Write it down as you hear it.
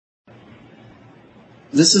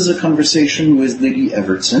This is a conversation with Liddy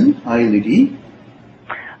Evertson. Hi, Liddy.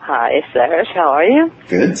 Hi, Serge. How are you?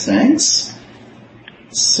 Good, thanks.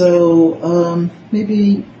 So,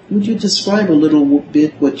 maybe would you describe a little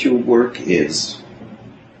bit what your work is?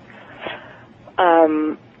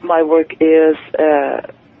 My work is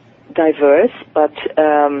diverse, but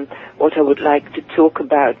what I would like to talk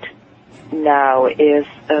about now is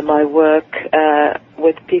my work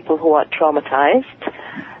with people who are traumatized,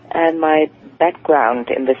 and my background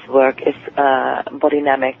in this work is the body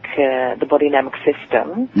dynamic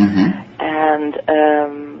system. Mm-hmm. And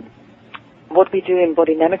what we do in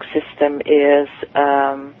body dynamic system is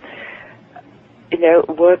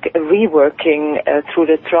reworking through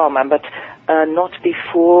the trauma, but not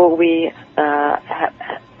before we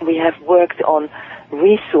have worked on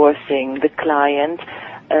resourcing the client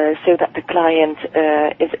so that the client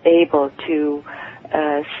is able to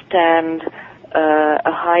stand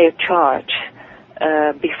a higher charge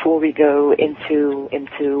before we go into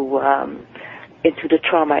the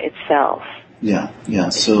trauma itself. Yeah.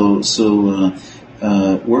 So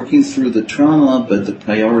working through the trauma, but the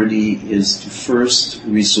priority is to first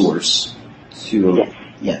resource to.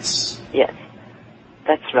 Yes,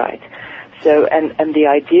 that's right. So, and the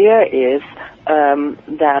idea is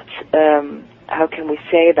that how can we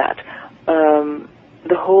say that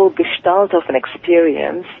the whole gestalt of an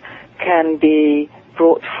experience can be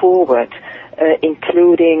brought forward,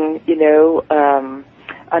 including,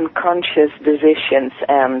 unconscious decisions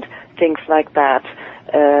and things like that,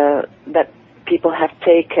 that people have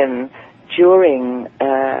taken during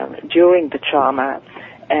the trauma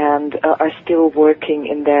and are still working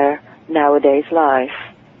in their nowadays life.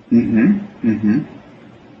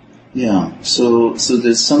 Yeah. So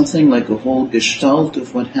there's something like a whole gestalt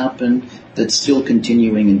of what happened that's still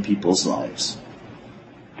continuing in people's lives.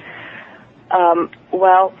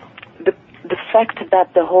 Well, the fact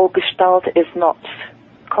that the whole gestalt is not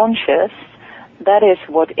conscious, that is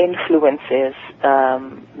what influences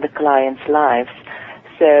the client's lives.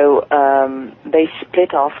 So they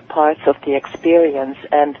split off parts of the experience,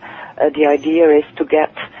 and the idea is to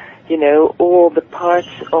get, all the parts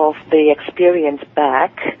of the experience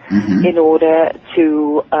back in order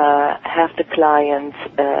to have the client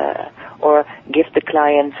or give the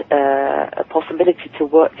client a possibility to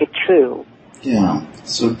work it through. Yeah,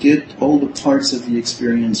 so get all the parts of the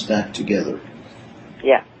experience back together.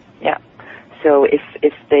 Yeah. So if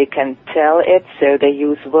they can tell it, so they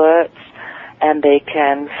use words, and they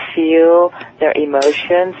can feel their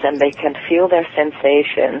emotions, and they can feel their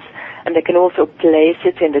sensations, and they can also place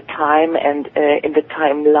it in the time and in the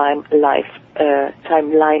timeline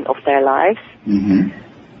of their lives.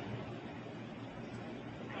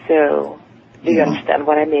 So, do you understand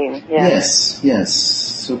what I mean? Yeah. Yes.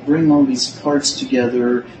 So bring all these parts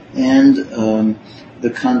together and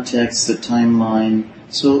the context, the timeline.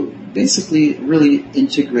 So basically really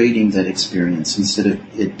integrating that experience instead of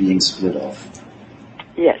it being split off.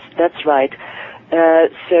 Yes, that's right.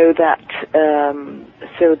 So that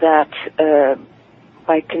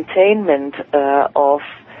by containment of,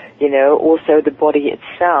 also the body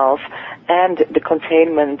itself, and the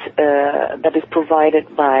containment that is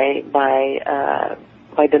provided by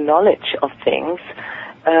the knowledge of things,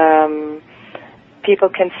 people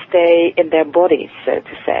can stay in their bodies, so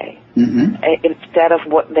to say, instead of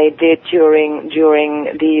what they did during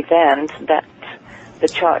the event, that the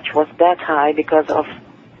charge was that high because of,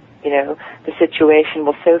 the situation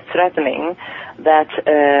was so threatening that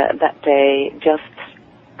they just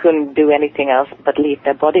couldn't do anything else but leave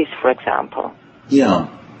their bodies, for example. Yeah.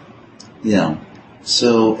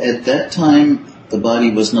 So at that time, the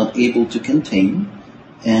body was not able to contain,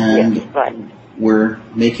 and yes, right. We're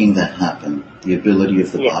making that happen, the ability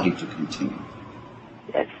of the body to contain.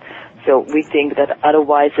 Yes. So we think that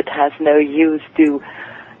otherwise it has no use to,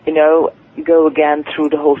 go again through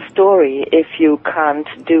the whole story if you can't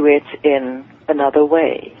do it in another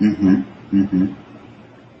way.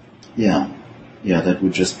 Yeah, that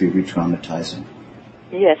would just be re-traumatizing.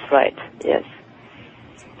 Yes, right, yes.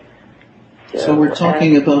 So we're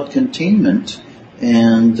talking about containment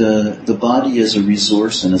and the body as a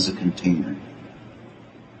resource and as a container.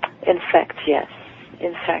 In fact, yes.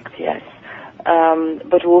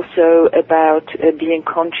 But also about being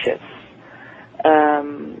conscious.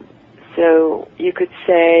 So you could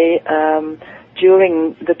say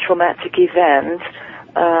during the traumatic event,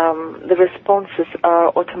 the responses are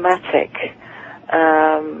automatic.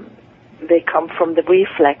 They come from the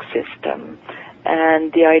reflex system.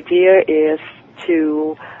 And the idea is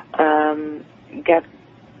to get,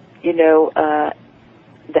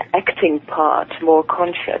 the acting part more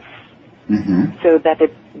conscious, so that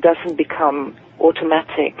doesn't become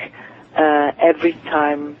automatic every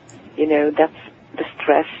time, that's the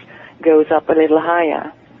stress goes up a little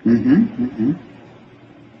higher.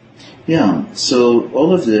 Yeah, so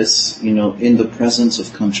all of this, in the presence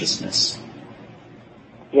of consciousness.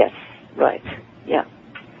 Yes, right, yeah.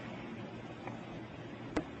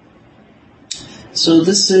 So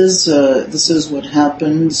this is what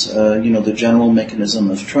happens, the general mechanism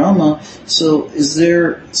of trauma. So is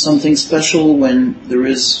there something special when there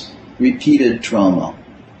is repeated trauma?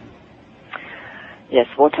 Yes,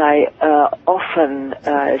 what I often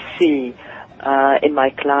see in my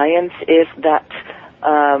clients is that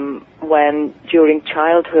when during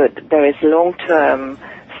childhood there is long-term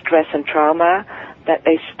stress and trauma, that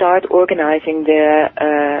they start organizing their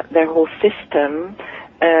whole system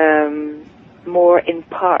more in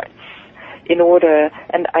parts in order,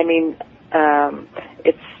 and I mean,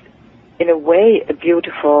 it's in a way a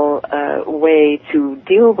beautiful way to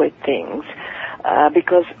deal with things,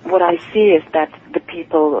 because what I see is that the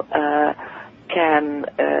people can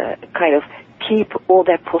kind of keep all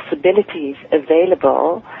their possibilities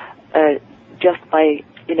available just by,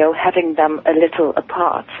 having them a little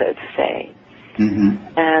apart, so to say.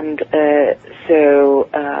 And so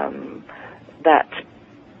that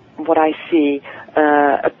what I see,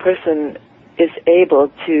 a person is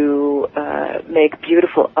able to make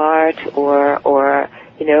beautiful art or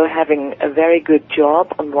having a very good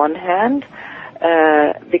job on one hand,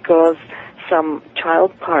 because some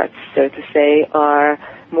child parts, so to say, are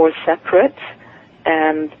more separate,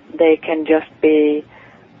 and they can just be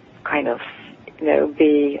kind of,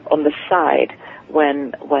 be on the side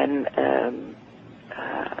when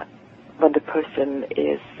the person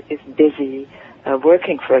is busy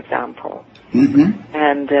working, for example.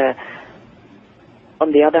 And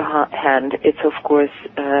on the other hand, it's of course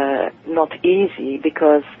not easy,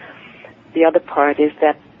 because the other part is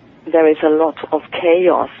that there is a lot of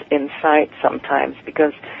chaos inside sometimes,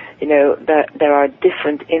 because there are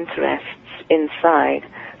different interests inside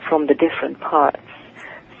from the different parts.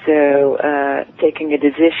 So taking a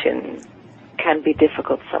decision can be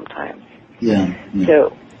difficult sometimes. Yeah.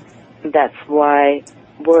 So that's why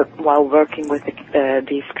while working with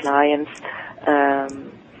these clients,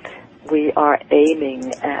 we are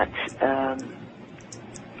aiming at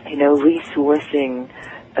resourcing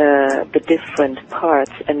the different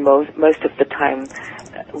parts, and most of the time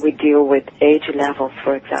we deal with age levels,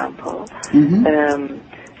 for example.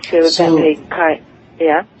 So that they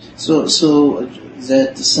So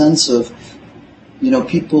that sense of,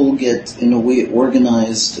 people get in a way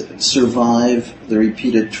organized, survive the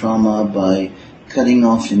repeated trauma by cutting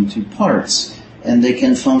off into parts, and they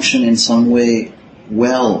can function in some way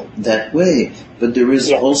well that way, but there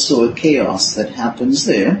is also a chaos that happens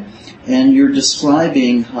there. And you're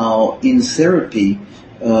describing how in therapy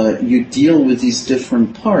you deal with these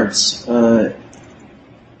different parts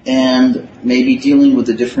and maybe dealing with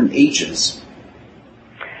the different ages.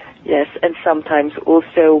 Yes, and sometimes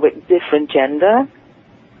also with different gender.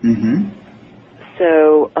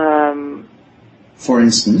 So, for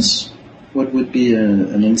instance, what would be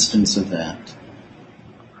an instance of that?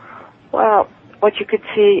 Well, what you could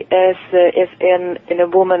see is in a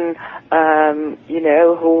woman,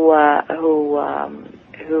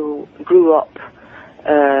 who grew up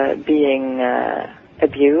being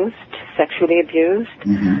abused, sexually abused,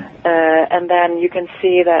 and then you can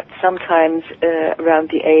see that sometimes around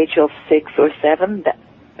the age of 6 or 7, that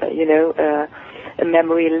a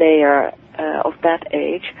memory layer of that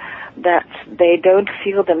age, that they don't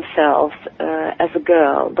feel themselves as a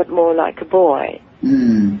girl, but more like a boy.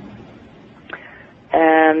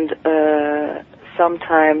 And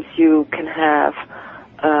sometimes you can have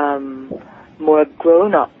more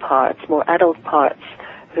grown-up parts, more adult parts,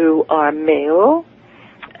 who are male,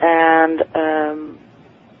 and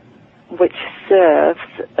which serves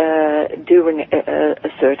doing a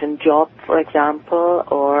certain job, for example,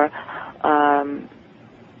 or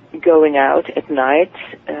going out at night,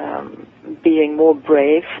 being more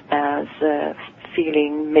brave as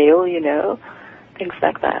feeling male, things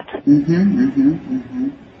like that.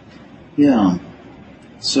 Yeah.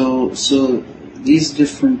 So these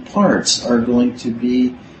different parts are going to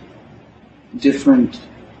be different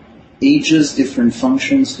ages, different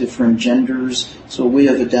functions, different genders, so a way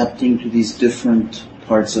of adapting to these different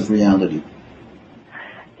parts of reality.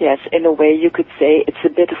 Yes, in a way you could say it's a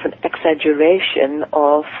bit of an exaggeration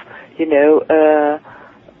of,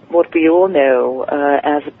 what we all know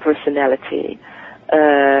as a personality.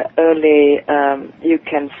 Only you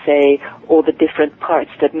can say all the different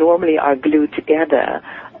parts that normally are glued together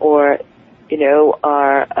or,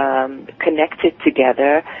 are connected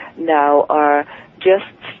together now are just,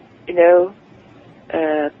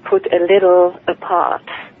 put a little apart.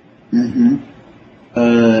 Mm-hmm.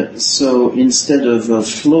 So instead of a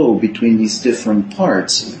flow between these different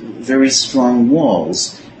parts, very strong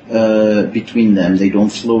walls between them, they don't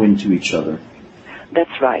flow into each other.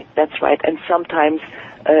 That's right. And sometimes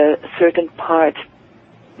certain parts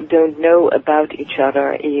don't know about each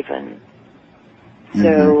other even. Mm-hmm.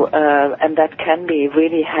 So, and that can be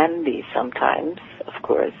really handy sometimes, of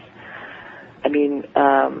course. I mean,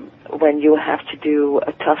 when you have to do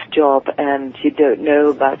a tough job and you don't know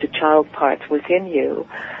about the child part within you,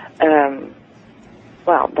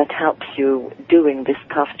 that helps you doing this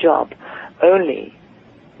tough job. Only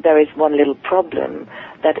there is one little problem,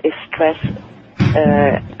 that if stress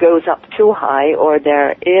goes up too high, or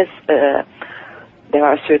there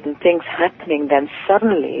are certain things happening, then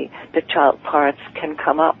suddenly the child parts can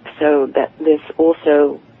come up, so that this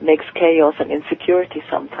also makes chaos and insecurity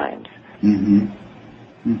sometimes. Mm-hmm.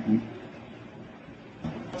 Mm-hmm.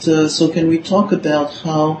 So can we talk about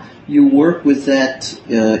how you work with that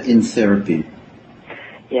in therapy?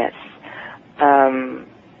 Yes.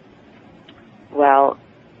 Well,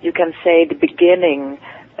 you can say the beginning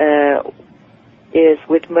is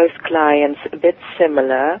with most clients a bit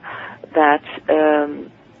similar, that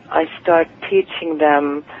I start teaching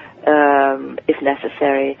them, if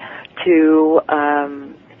necessary, to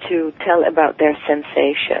tell about their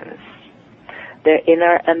sensations, their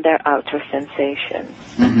inner and their outer sensations.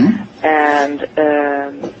 Mm-hmm. And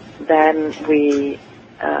then we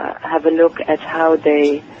have a look at how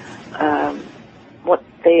they, what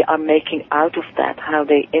they are making out of that, how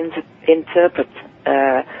they interpret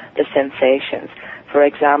the sensations. For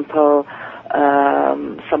example,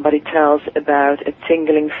 somebody tells about a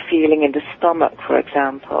tingling feeling in the stomach, for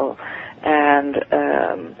example, and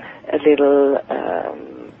a little,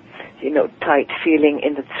 tight feeling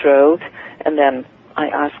in the throat, and then I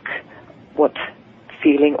ask, what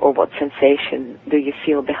feeling or what sensation do you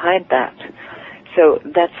feel behind that? So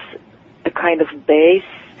that's a kind of base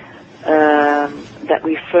that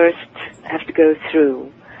we first have to go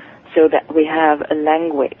through, so that we have a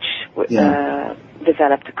language,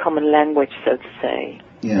 developed a common language, so to say.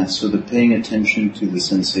 Yeah, so the paying attention to the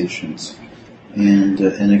sensations and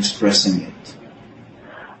expressing it.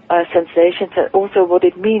 Sensations, and also what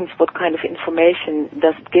it means, what kind of information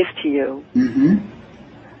does it give to you. Mm-hmm.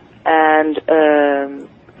 And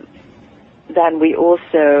then we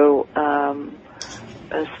also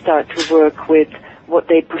start to work with what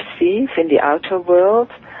they perceive in the outer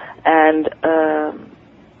world, and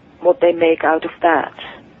what they make out of that.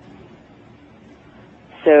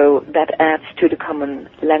 So that adds to the common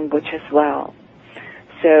language as well.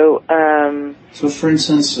 So, for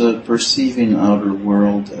instance, perceiving outer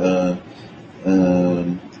world,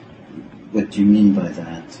 what do you mean by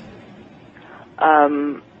that?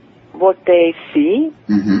 What they see,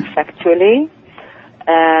 factually.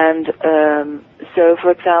 And so,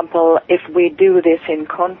 for example, if we do this in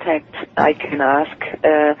contact, I can ask,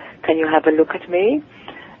 can you have a look at me?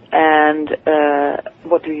 And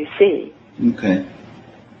what do you see? Okay.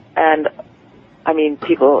 And, I mean,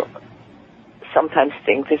 people sometimes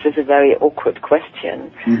think this is a very awkward question,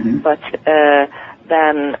 but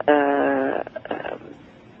then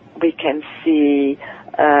we can see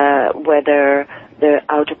whether the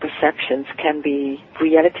outer perceptions can be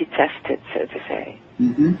reality tested, so to say.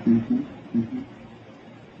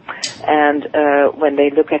 And when they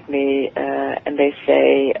look at me and they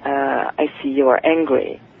say, I see you are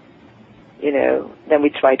angry, then we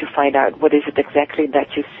try to find out what is it exactly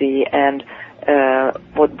that you see, and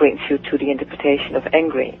what brings you to the interpretation of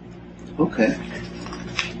angry. Okay.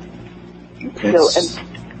 So,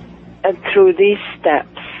 and through these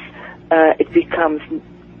steps, it becomes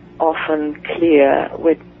often clear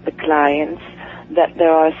with the clients that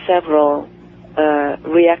there are several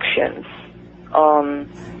reactions on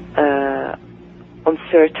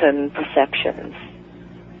certain perceptions.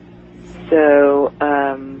 So,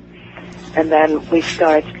 and then we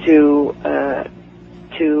start to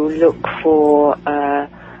look for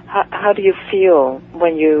how do you feel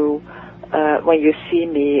when you see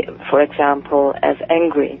me, for example, as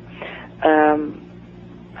angry.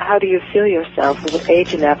 How do you feel yourself at what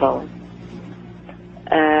age level?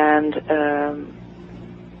 And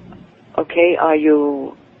okay, are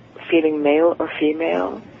you feeling male or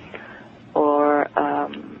female? Or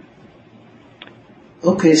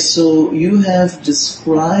okay, so you have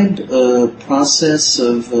described a process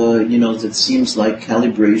of that seems like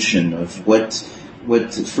calibration of what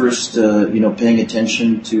first paying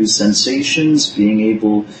attention to sensations, being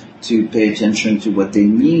able to pay attention to what they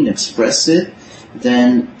mean, express it,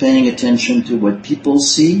 then paying attention to what people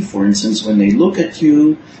see, for instance, when they look at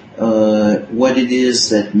you, what it is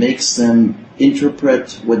that makes them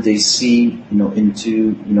interpret what they see,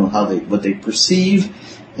 into, what they perceive,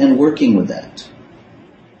 and working with that.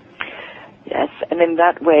 Yes, and in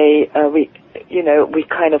that way, we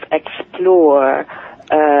kind of explore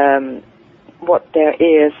what there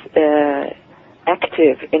is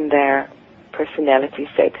active in their personality,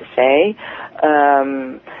 so to say,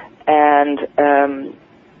 and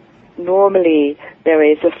normally there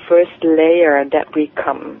is a first layer that we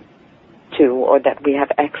come to or that we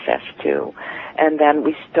have access to, and then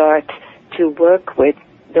we start to work with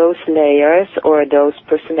those layers or those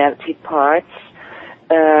personality parts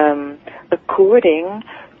according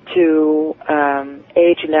to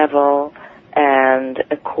age level and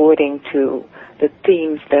according to the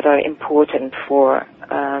themes that are important for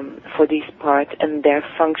these parts and their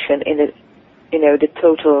function in the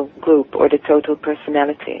total group or the total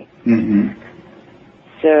personality. Mm-hmm.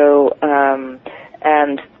 So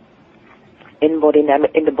and in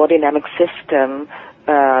the body dynamic system,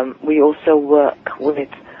 we also work with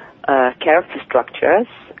character structures,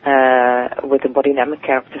 with the body dynamic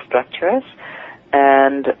character structures,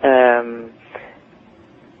 and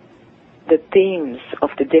the themes of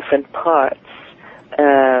the different parts.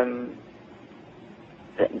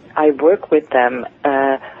 I work with them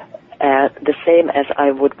the same as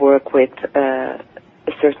I would work with a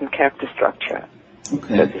certain character structure,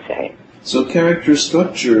 okay, so to say. So character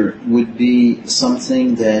structure would be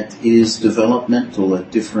something that is developmental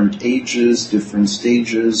at different ages, different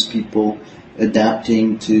stages, people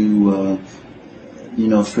adapting to,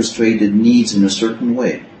 frustrated needs in a certain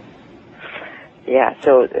way. Yeah,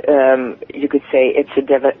 so you could say it's a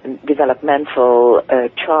developmental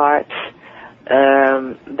chart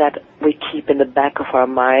that we keep in the back of our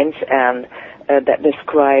minds, and that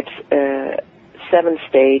describes 7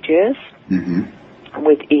 stages, mm-hmm.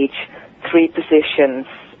 with each 3 positions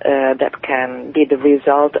that can be the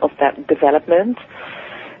result of that development,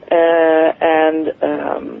 and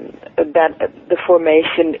that the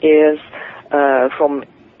formation is from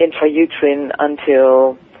intrauterine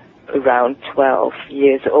until around 12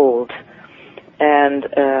 years old. And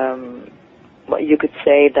you could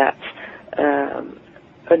say that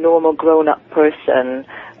a normal grown-up person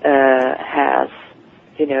has,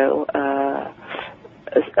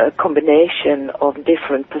 a combination of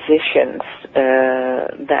different positions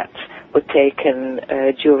that were taken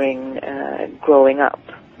during growing up.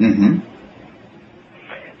 Mm-hmm.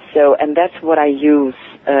 So, and that's what I use.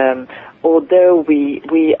 Although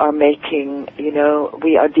we are making,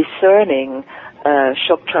 we are discerning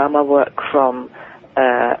shock trauma work from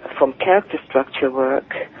character structure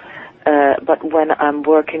work, but when I'm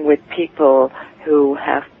working with people who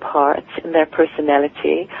have parts in their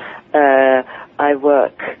personality, I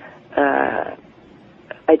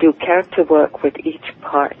do character work with each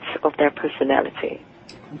part of their personality.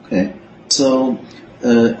 Okay. So,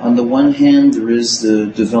 on the one hand, there is the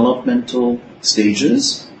developmental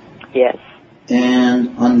stages. Yes.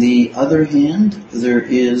 And on the other hand, there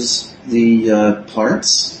is the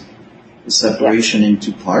parts, the separation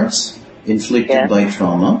into parts inflicted by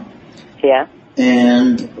trauma. Yeah.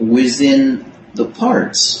 And within the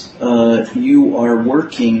parts, you are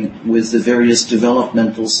working with the various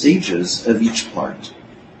developmental stages of each part.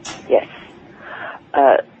 Yes.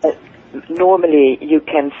 Normally you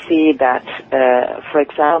can see that, for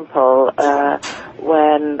example,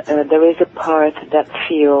 when there is a part that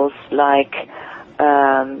feels like,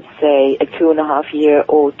 say, a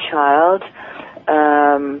 2.5-year-old child,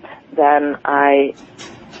 then I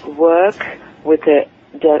work with the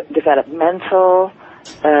developmental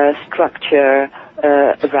structure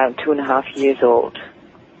around 2.5 years old.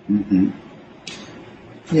 Mm-hmm.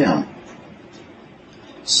 Yeah.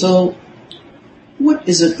 So, what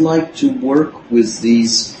is it like to work with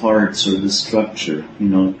these parts or the structure?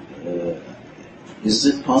 Is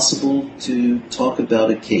it possible to talk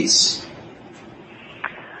about a case?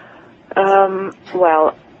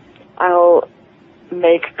 Well, I'll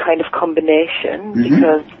make a kind of combination, mm-hmm.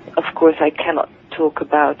 because, of course, I cannot talk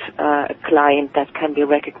about a client that can be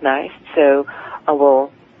recognized, so I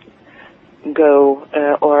will go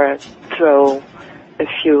or throw a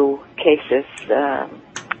few cases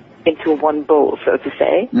into one bowl, so to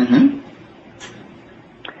say. Mm-hmm.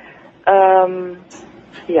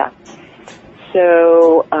 Yeah.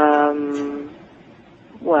 So,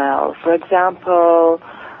 well, for example,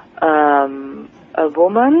 a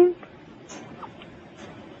woman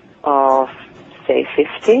of, say,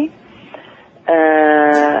 50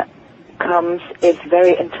 is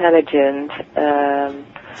very intelligent,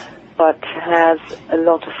 but has a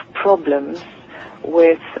lot of problems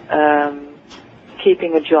with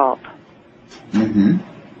keeping a job,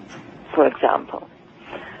 for example.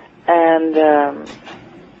 And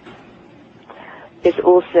is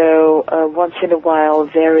also once in a while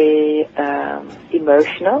very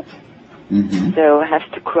emotional, so has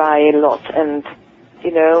to cry a lot and,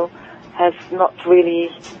 has not really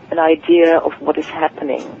an idea of what is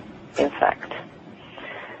happening, in fact.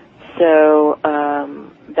 So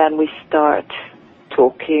then we start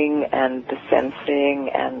talking and sensing,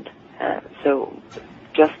 and so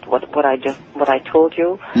just what I told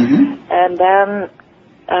you, and then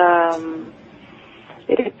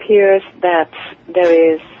it appears that there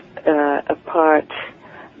is a part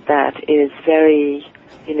that is very,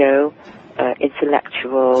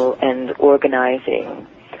 intellectual and organizing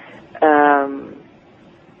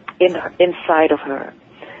inside of her,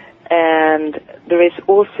 and there is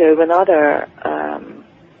also another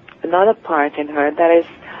part in her that is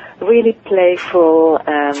really playful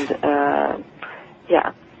and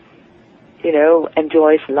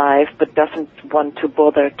enjoys life but doesn't want to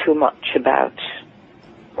bother too much about,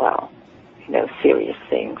 serious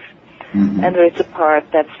things. And there is a part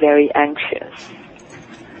that's very anxious.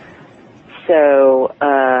 So,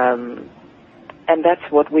 and that's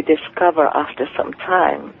what we discover after some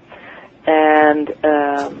time. And,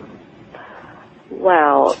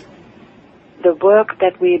 the work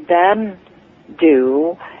that we then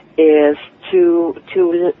do is to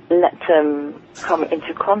let them come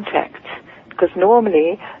into contact, because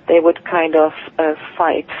normally they would kind of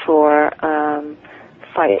fight for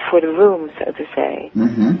the room, so to say.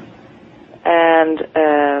 And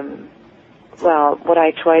what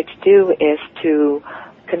I try to do is to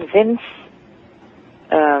convince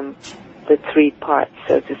the three parts,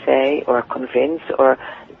 so to say, or convince, or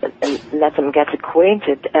let them get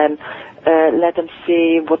acquainted and let them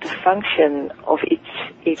see what the function of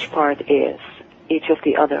each part is, each of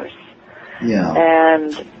the others. Yeah.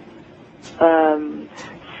 And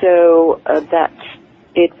so that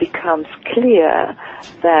it becomes clear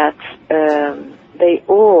that they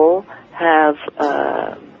all have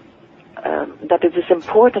that it is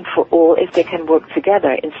important for all if they can work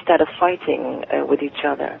together instead of fighting with each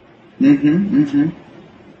other.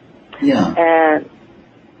 Yeah. And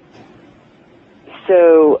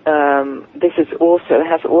so this has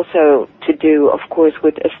also to do, of course,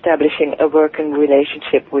 with establishing a working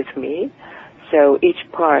relationship with me. So each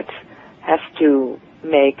part has to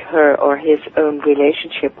make her or his own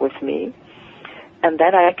relationship with me, and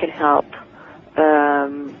then I can help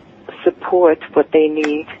support what they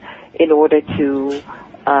need in order to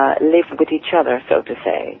live with each other, so to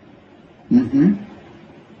say.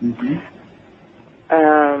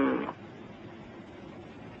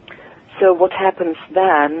 So what happens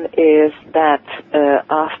then is that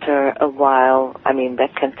after a while,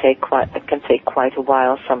 that can take quite a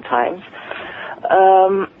while sometimes.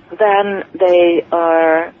 Then they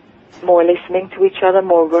are more listening to each other,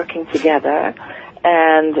 more working together,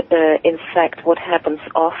 and in fact, what happens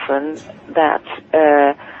often that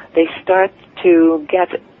they start to get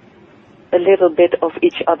a little bit of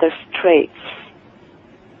each other's traits.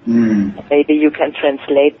 Maybe you can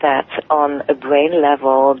translate that on a brain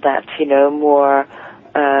level, that more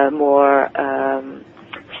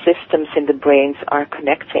systems in the brains are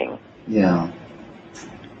connecting. Yeah.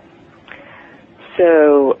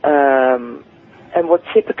 So, and what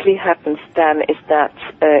typically happens then is that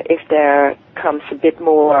if there comes a bit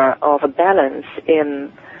more of a balance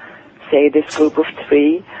in, say, this group of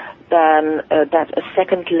three, then that a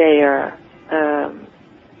second layer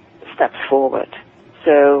steps forward.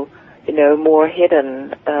 So, more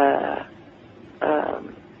hidden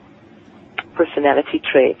personality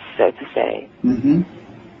traits, so to say.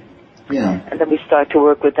 Yeah. And then we start to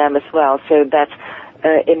work with them as well, so that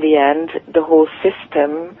in the end, the whole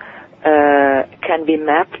system can be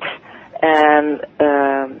mapped and,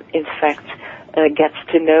 in fact, gets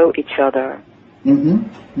to know each other.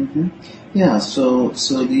 Yeah, so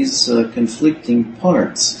these conflicting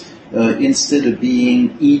parts, instead of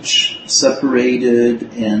being each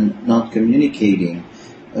separated and not communicating,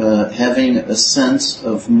 having a sense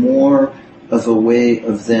of more of a way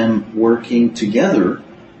of them working together,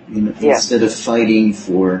 instead of fighting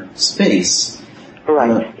for space.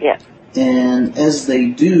 Right, yeah. And as they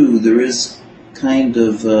do, there is kind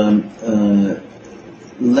of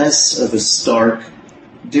less of a stark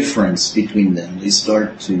difference between them. They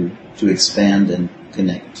start to expand and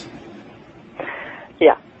connect.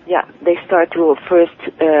 Yeah, they start to first,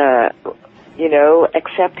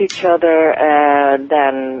 accept each other,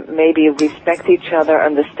 then maybe respect each other,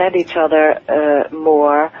 understand each other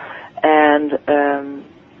more, and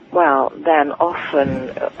then often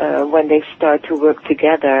when they start to work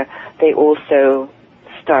together, they also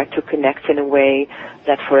start to connect in a way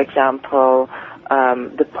that, for example,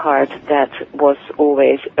 the part that was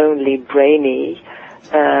always only brainy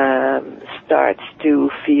starts to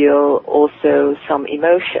feel also some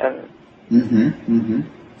emotion. Mm-hmm, mm-hmm.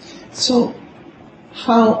 So,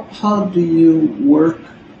 how do you work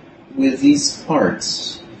with these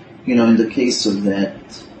parts? You know, in the case of that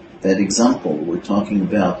example we're talking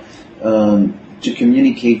about, to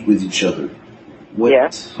communicate with each other.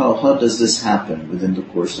 How does this happen within the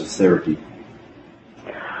course of therapy?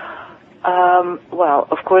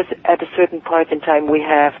 Of course, at a certain point in time, we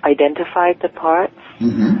have identified the parts,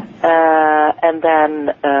 mm-hmm. And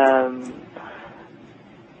then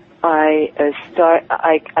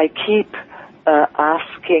I keep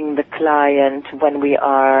asking the client when we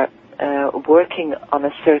are working on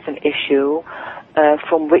a certain issue,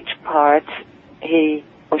 from which part he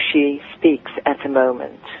or she speaks at the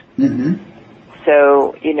moment. Mm-hmm.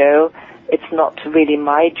 So, you know, it's not really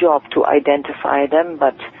my job to identify them,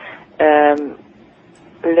 but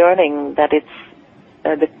learning that it's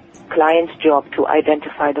the client's job to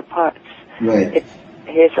identify the parts. Right. It's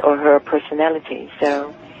his or her personality.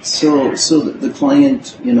 So the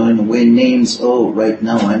client, you know, in a way names, right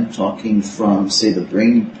now I'm talking from, say, the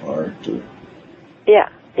brain part. Or, yeah.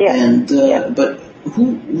 And, but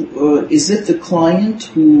who, is it the client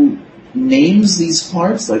who names these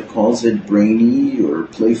parts, like calls it brainy or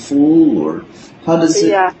playful, or how does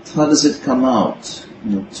it come out,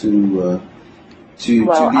 you know, to be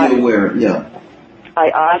aware? Yeah. I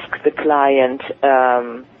ask the client,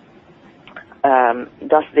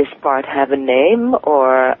 does this part have a name,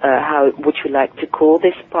 or how would you like to call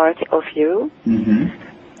this part of you? Mm-hmm.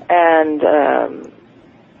 And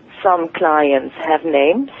some clients have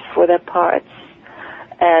names for their parts,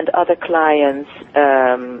 and other clients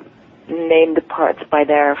name the parts by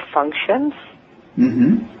their functions.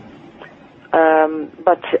 Mm-hmm.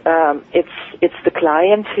 But it's the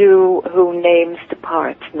client who names the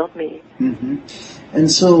part, not me. Mm-hmm. And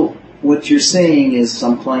so what you're saying is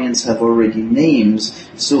some clients have already names,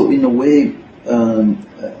 so in a way,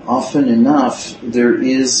 often enough, there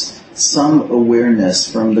is some awareness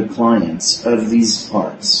from the clients of these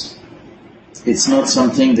parts. It's not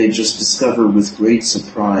something they just discover with great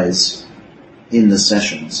surprise in the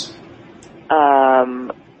sessions.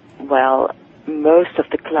 Most of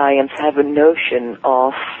the clients have a notion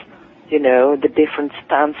of, you know, the different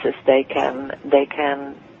stances they can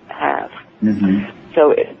have. Mm-hmm.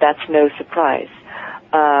 So that's no surprise.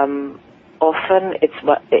 Often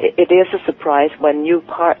it is a surprise when new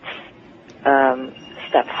parts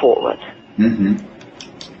step forward. Mm-hmm.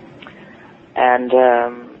 And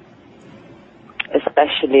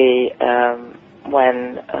especially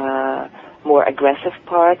when more aggressive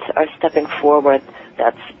parts are stepping forward,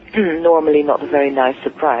 that's normally not a very nice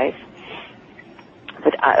surprise.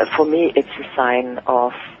 But for me, it's a sign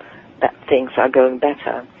of that things are going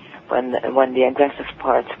better when the aggressive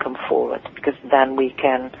parts come forward, because then we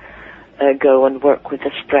can go and work with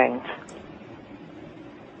the strength.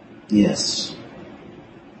 Yes.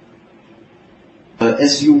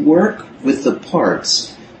 As you work with the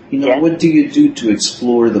parts, you know, what do you do to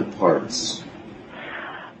explore the parts?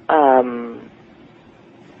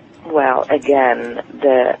 Again,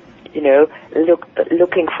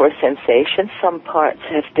 looking for sensations. Some parts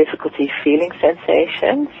have difficulty feeling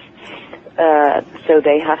sensations, so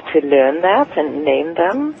they have to learn that and name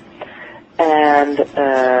them, and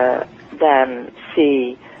then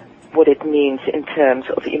see what it means in terms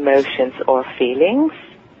of emotions or feelings,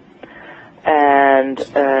 and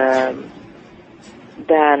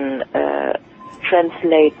then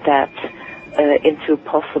translate that into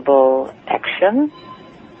possible action.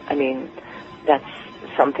 I mean, that's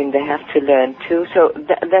something they have to learn too. So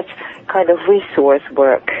that's kind of resource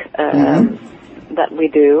work that we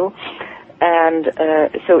do. And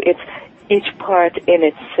so it's each part in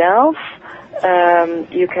itself,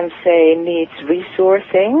 you can say, needs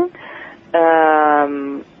resourcing,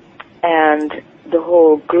 and the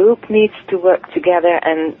whole group needs to work together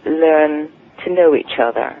and learn to know each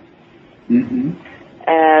other. Mm-hmm.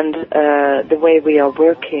 And the way we are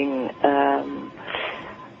working,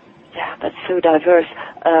 that's so diverse.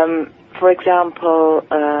 For example,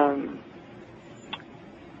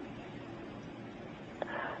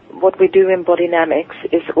 what we do in Bodynamics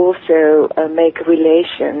is also make a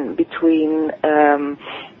relation between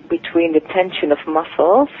the tension of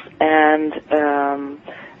muscles and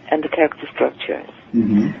the character structures.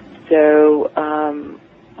 Mm-hmm. So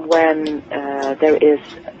when there is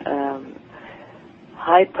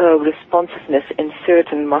hyper-responsiveness in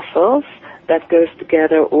certain muscles, that goes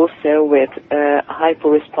together also with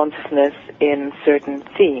hyper-responsiveness in certain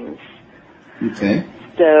themes. Okay.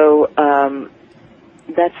 So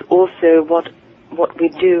that's also what we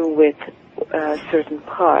do with certain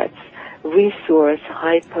parts. Resource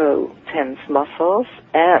hypotense muscles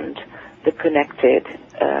and the connected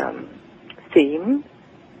theme.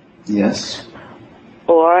 Yes.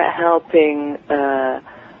 Or helping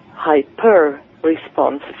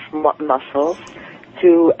hyper-responsive muscles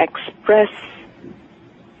to express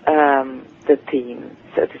the theme,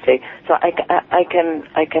 so to say. So I can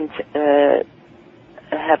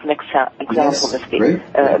have an example Yes, of great.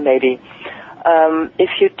 maybe. If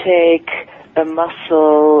you take a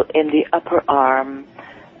muscle in the upper arm,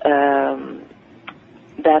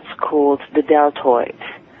 that's called the deltoid.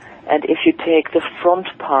 And if you take the front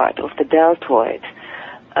part of the deltoid,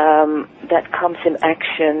 that comes in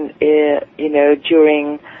action,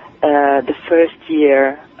 during the first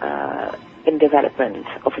year in development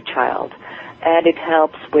of a child, and it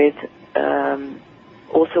helps with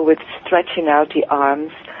also with stretching out the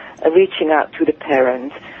arms, reaching out to the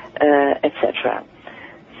parent, etc.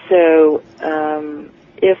 So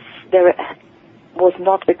if there was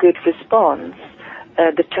not a good response,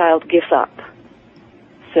 the child gives up.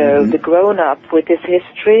 So the grown-up with this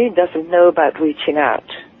history doesn't know about reaching out,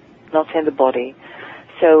 not in the body.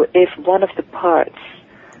 So if one of the parts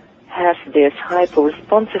has this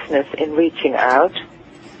hyper-responsiveness in reaching out,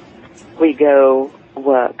 we go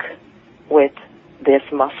work with this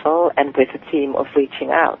muscle and with the theme of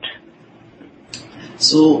reaching out.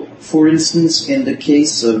 So, for instance, in the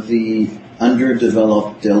case of the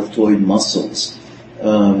underdeveloped deltoid muscles,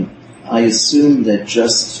 I assume that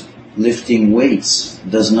just lifting weights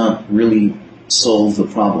does not really solve the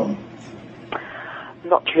problem.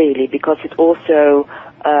 Not really, because it also,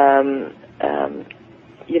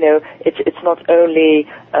 it's not only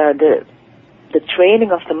the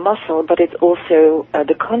training of the muscle, but it's also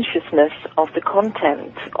the consciousness of the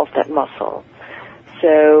content of that muscle.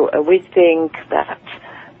 So we think that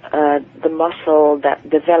the muscle that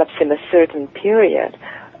develops in a certain period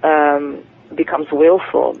becomes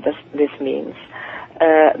willful. This means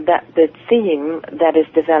that the theme that is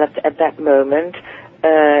developed at that moment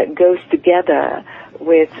goes together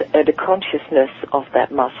with the consciousness of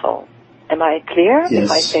that muscle. Am I clear? Yes.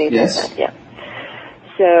 If I say Yes. that? Yeah.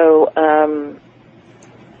 So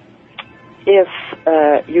if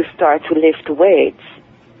you start to lift weights,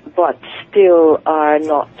 but still are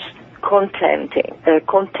not contacting the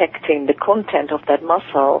content of that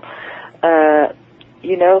muscle, there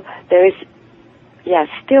is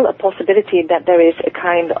still a possibility that there is a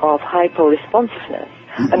kind of hyper-responsiveness.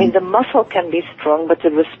 I mean, the muscle can be strong, but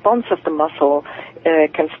the response of the muscle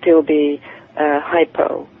can still be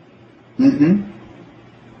hypo.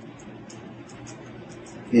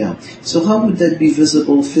 Yeah. So how would that be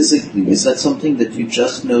visible physically? Is that something that you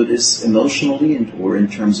just notice emotionally or in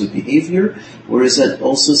terms of behavior? Or is that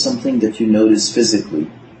also something that you notice physically?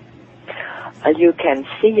 You can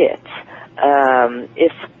see it.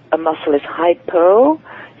 If a muscle is hypo,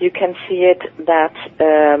 you can see it that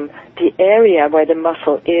the area where the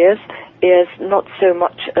muscle is not so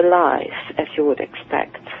much alive as you would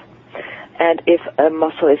expect. And if a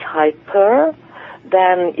muscle is hyper,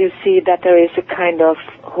 then you see that there is a kind of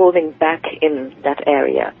holding back in that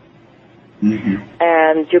area.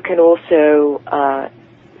 And you can also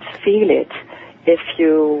feel it if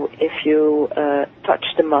you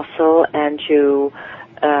touch the muscle and you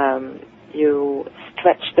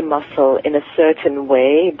stretch the muscle in a certain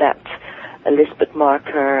way that Lisbeth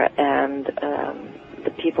Marker and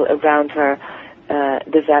the people around her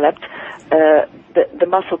developed. The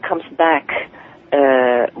muscle comes back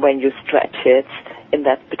when you stretch it in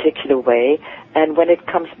that particular way, and when it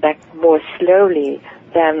comes back more slowly,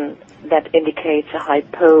 then that indicates a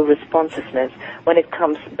hypo-responsiveness. When it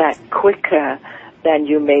comes back quicker than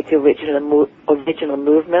you made the original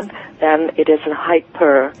movement, then it is a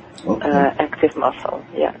hyper active muscle,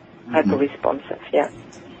 hyper-responsive, Yeah.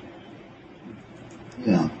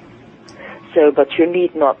 So, but you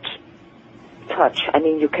need not touch. I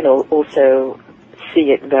mean, you can also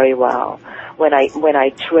see it very well. When I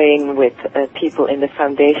train with people in the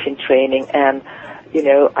foundation training, and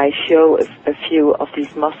I show a few of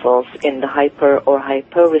these muscles in the hyper or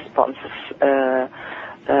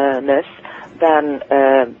hypo-responsiveness, then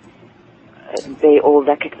they all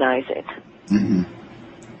recognize it.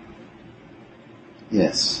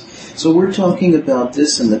 Yes. So we're talking about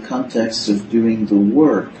this in the context of doing the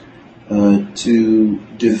work to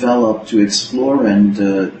develop, to explore and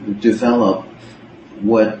develop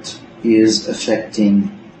what is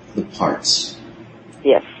affecting the parts.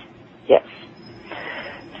 Yes.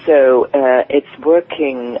 So So it's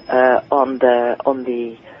working on the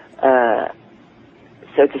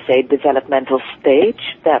so to say developmental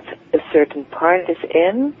stage that a certain part is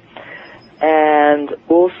in, and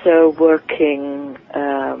also working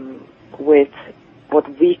with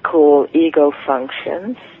what we call ego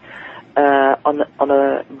functions on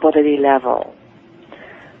a bodily level.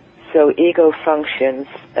 So ego functions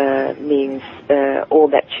means all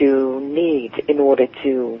that you need in order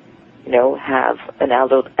to, have an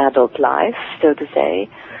adult life, so to say,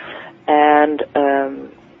 and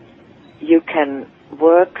you can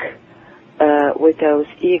work with those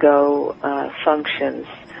ego functions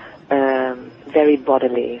very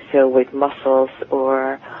bodily, so with muscles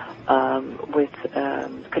or with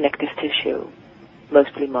connective tissue,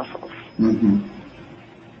 mostly muscles. Mm-hmm.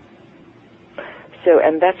 So,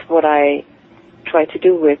 and that's what I try to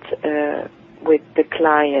do with the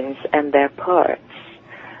clients and their parts.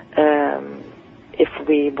 If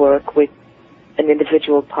we work with an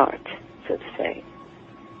individual part, so to say.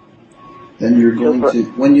 Then you're going to,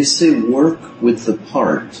 when you say work with the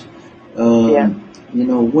part,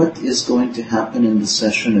 what is going to happen in the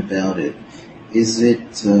session about it? Is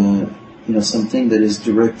it, something that is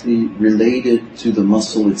directly related to the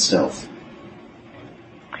muscle itself?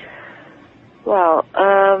 Well,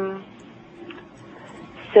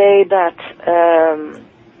 say that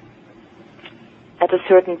at a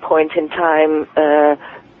certain point in time,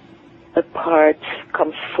 a part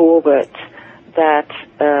comes forward that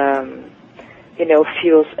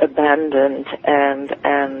feels abandoned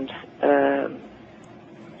and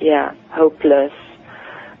hopeless,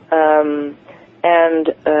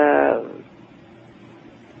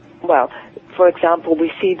 for example,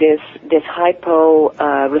 we see this hypo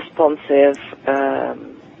responsive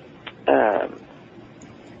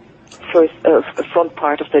front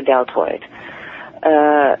part of the deltoid.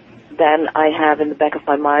 Then I have in the back of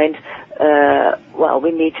my mind,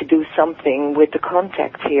 we need to do something with the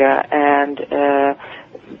contact here, and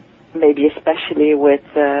maybe especially with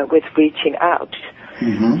reaching out.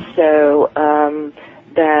 Mm-hmm. So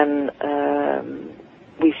then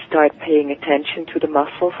we start paying attention to the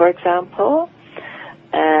muscle, for example,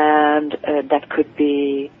 and that could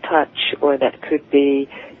be touch, or that could be,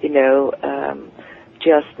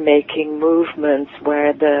 just making movements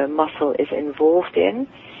where the muscle is involved in.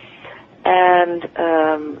 And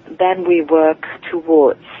then we work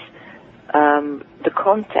towards the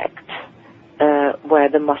contact where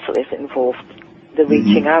the muscle is involved, the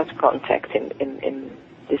reaching out contact in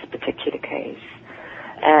this particular case.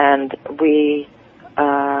 And we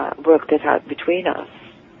work that out between us.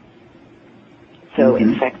 So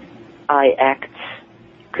in fact, I act,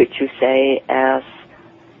 could you say, as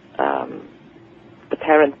the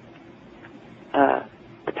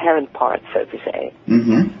parent part, so to say.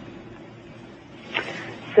 Mm-hmm.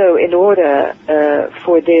 So in order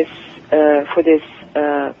for this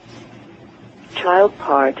child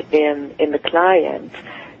part in the client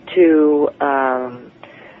to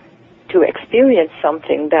experience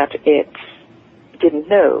something that it didn't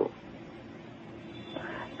know,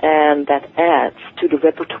 and that adds to the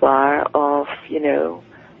repertoire of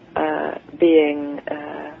being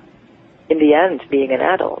in the end being an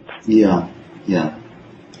adult. Yeah.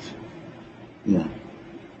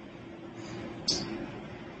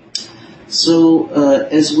 So,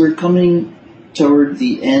 as we're coming toward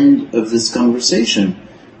the end of this conversation,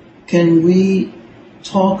 can we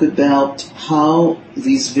talk about how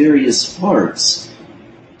these various parts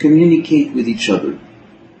communicate with each other?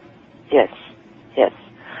 Yes.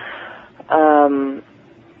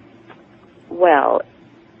 Well,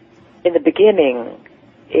 in the beginning,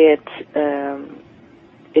 it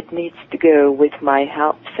needs to go with my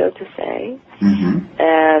help, so to say. Mm-hmm.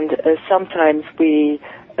 And sometimes we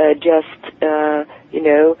just,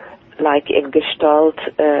 like in Gestalt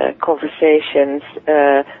conversations,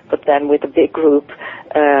 but then with a big group,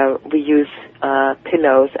 we use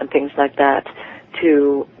pillows and things like that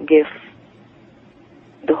to give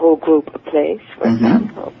the whole group a place, for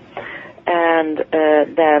example. And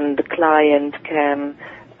then the client can,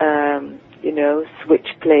 switch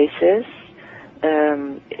places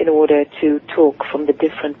in order to talk from the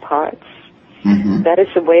different parts. Mm-hmm. That is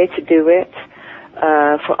a way to do it.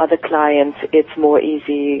 For other clients, it's more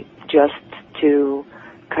easy just to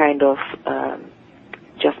kind of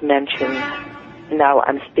just mention, now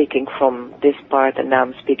I'm speaking from this part and now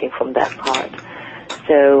I'm speaking from that part.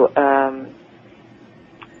 So,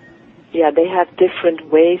 they have different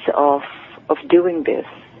ways of doing this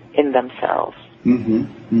in themselves. Mm-hmm.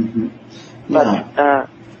 Mm-hmm. But,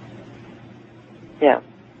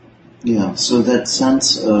 Yeah, so that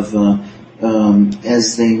sense of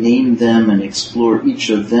as they name them and explore each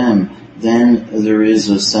of them, then there is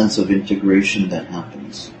a sense of integration that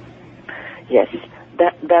happens. Yes,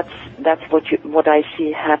 that's what I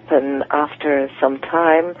see happen after some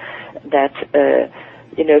time. That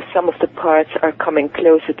some of the parts are coming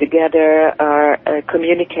closer together, are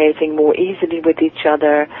communicating more easily with each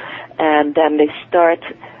other, and then they start,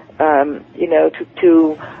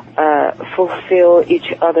 to fulfill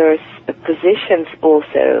each other's positions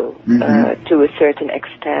also to a certain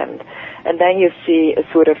extent. And then you see a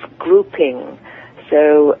sort of grouping,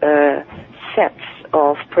 so sets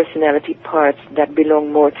of personality parts that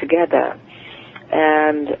belong more together.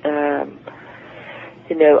 And,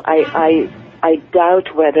 I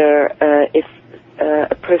doubt whether if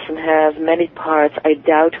a person has many parts, I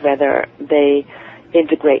doubt whether they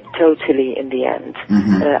integrate totally in the end.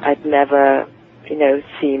 I've never,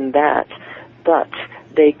 seen that. But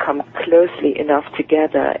they come closely enough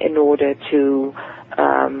together in order to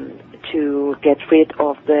get rid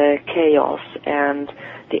of the chaos and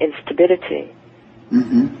the instability.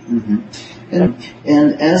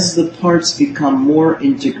 And as the parts become more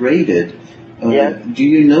integrated, do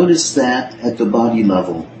you notice that at the body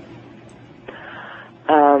level?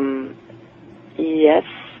 Yes.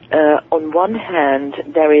 On one hand,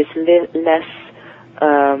 there is less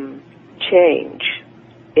change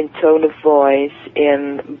in tone of voice,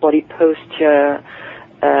 in body posture,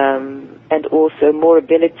 and also more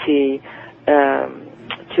ability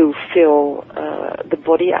to fill the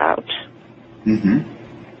body out.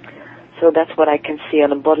 So that's what I can see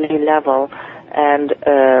on a bodily level. And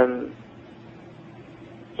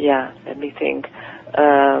let me think.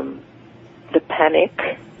 The panic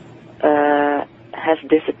has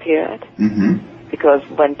disappeared because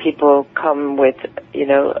when people come with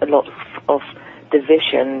a lot of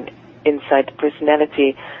division inside the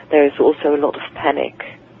personality, there is also a lot of panic.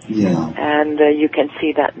 And you can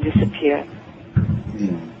see that disappear.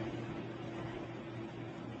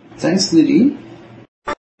 Thanks, Liddy.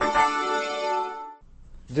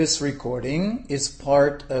 This recording is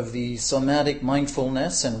part of the Somatic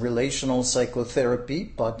Mindfulness and Relational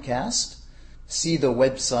Psychotherapy podcast. See the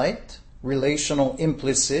website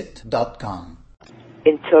relationalimplicit.com.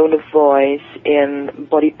 In tone of voice, in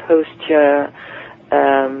body posture,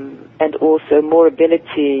 and also more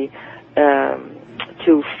ability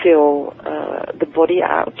to fill the body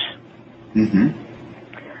out.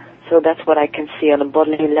 So that's what I can see on a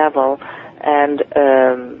bodily level. And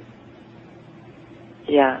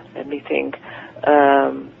let me think.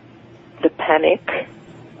 The panic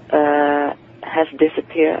has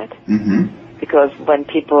disappeared because when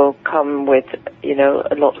people come with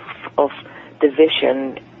a lot of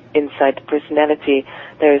division inside the personality,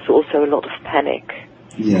 there is also a lot of panic.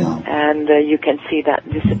 And you can see that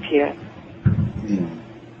disappear.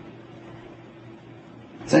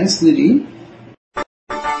 Thanks, Liddy.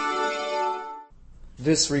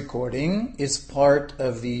 This recording is part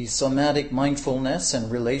of the Somatic Mindfulness and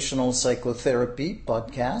Relational Psychotherapy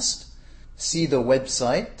podcast. See the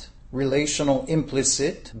website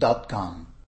relationalimplicit.com.